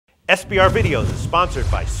SBR Videos is sponsored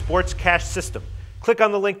by Sports Cash System. Click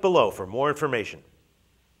on the link below for more information.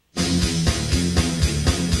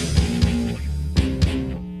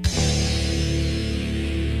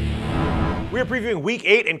 We're previewing Week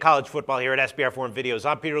 8 in college football here at SBRForum Videos.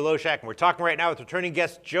 I'm Peter Loshak, and we're talking right now with returning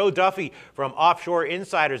guest Joe Duffy from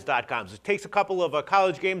OffshoreInsiders.com. So it takes a couple of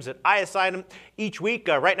college games that I assign him each week.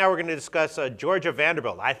 Right now we're going to discuss Georgia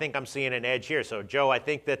Vanderbilt. I think I'm seeing an edge here. So, Joe, I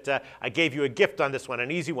think that I gave you a gift on this one,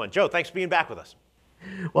 an easy one. Joe, thanks for being back with us.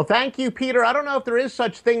 Well, thank you, Peter. I don't know if there is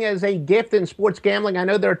such thing as a gift in sports gambling. I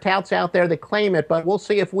know there are touts out there that claim it, but we'll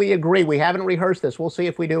see if we agree. We haven't rehearsed this. We'll see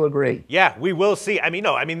if we do agree. Yeah, we will see.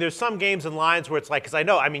 There's some games and lines where it's like, because I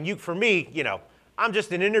know, for me, I'm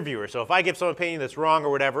just an interviewer, so if I give some opinion that's wrong or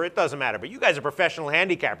whatever, it doesn't matter. But you guys are professional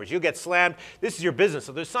handicappers. You'll get slammed. This is your business.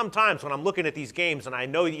 So there's some times when I'm looking at these games and I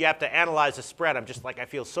know you have to analyze the spread, I'm just like, I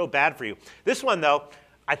feel so bad for you. This one, though,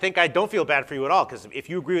 I think I don't feel bad for you at all, because if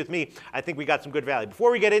you agree with me, I think we got some good value.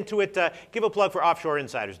 Before we get into it, give a plug for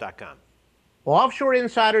OffshoreInsiders.com. Well,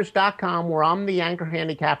 OffshoreInsiders.com, where I'm the anchor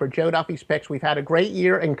handicapper, Joe Duffy's picks. We've had a great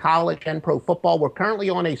year in college and pro football. We're currently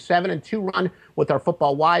on a 7-2 run with our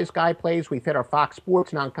Football Wise Guy plays. We've hit our Fox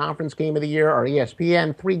Sports non-conference game of the year, our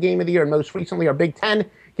ESPN 3 game of the year, and most recently our Big Ten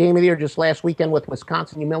game of the year just last weekend with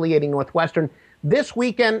Wisconsin humiliating Northwestern. This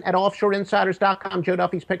weekend at OffshoreInsiders.com, Joe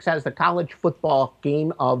Duffy's picks has the college football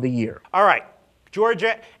game of the year. All right.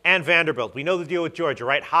 Georgia and Vanderbilt. We know the deal with Georgia,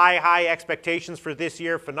 right? High expectations for this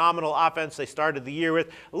year. Phenomenal offense they started the year with.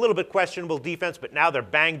 A little bit questionable defense, but now they're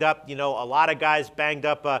banged up. A lot of guys banged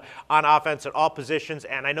up on offense at all positions.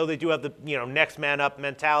 And I know they do have the, next man up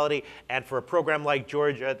mentality. And for a program like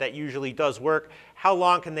Georgia, that usually does work. How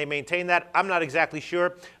long can they maintain that? I'm not exactly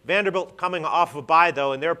sure. Vanderbilt coming off of a bye,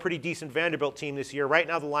 though, and they're a pretty decent Vanderbilt team this year. Right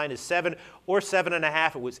now, the line is 7 or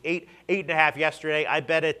 7.5. It was 8.5 yesterday. I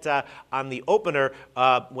bet it on the opener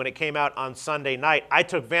when it came out on Sunday night. I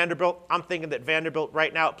took Vanderbilt. I'm thinking that Vanderbilt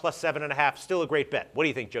right now at plus 7.5, still a great bet. What do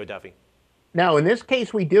you think, Joe Duffy? No, in this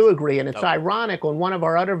case, we do agree, and it's ironic. On one of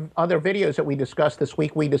our other videos that we discussed this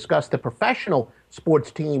week, we discussed the professional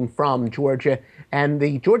sports team from Georgia, and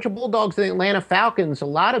the Georgia Bulldogs and the Atlanta Falcons, a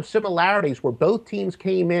lot of similarities where both teams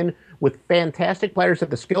came in with fantastic players at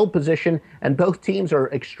the skilled position, and both teams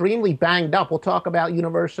are extremely banged up. We'll talk about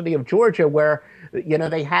University of Georgia, where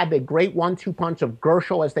they had the great 1-2 punch of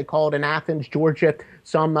Gershel, as they call it in Athens, Georgia.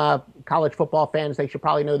 Some college football fans, they should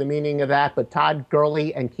probably know the meaning of that, but Todd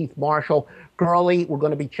Gurley and Keith Marshall. Gurley, we're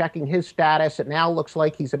going to be checking his status. It now looks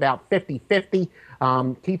like he's about 50-50.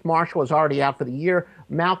 Keith Marshall is already out for the year.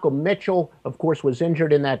 Malcolm Mitchell, of course, was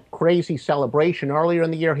injured in that crazy celebration earlier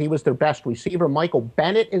in the year. He was their best receiver. Michael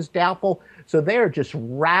Bennett is doubtful. So they're just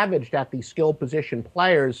ravaged at these skill position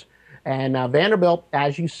players. And Vanderbilt,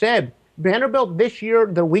 as you said, Vanderbilt this year,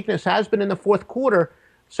 their weakness has been in the fourth quarter.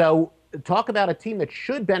 So talk about a team that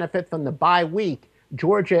should benefit from the bye week.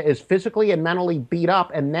 Georgia is physically and mentally beat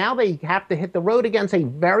up, and now they have to hit the road against a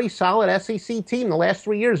very solid SEC team. The last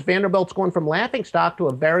 3 years, Vanderbilt's gone from laughingstock to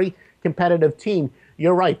a very competitive team.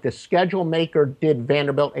 You're right. The schedule maker did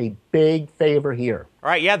Vanderbilt a big favor here. All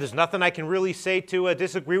right, yeah, there's nothing I can really say to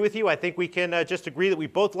disagree with you. I think we can just agree that we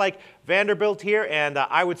both like Vanderbilt here, and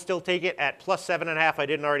I would still take it at plus 7.5. I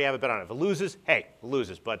didn't already have a bet on it. If it loses, hey, it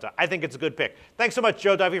loses, but I think it's a good pick. Thanks so much,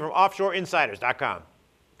 Joe Duffy from OffshoreInsiders.com.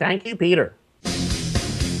 Thank you, Peter.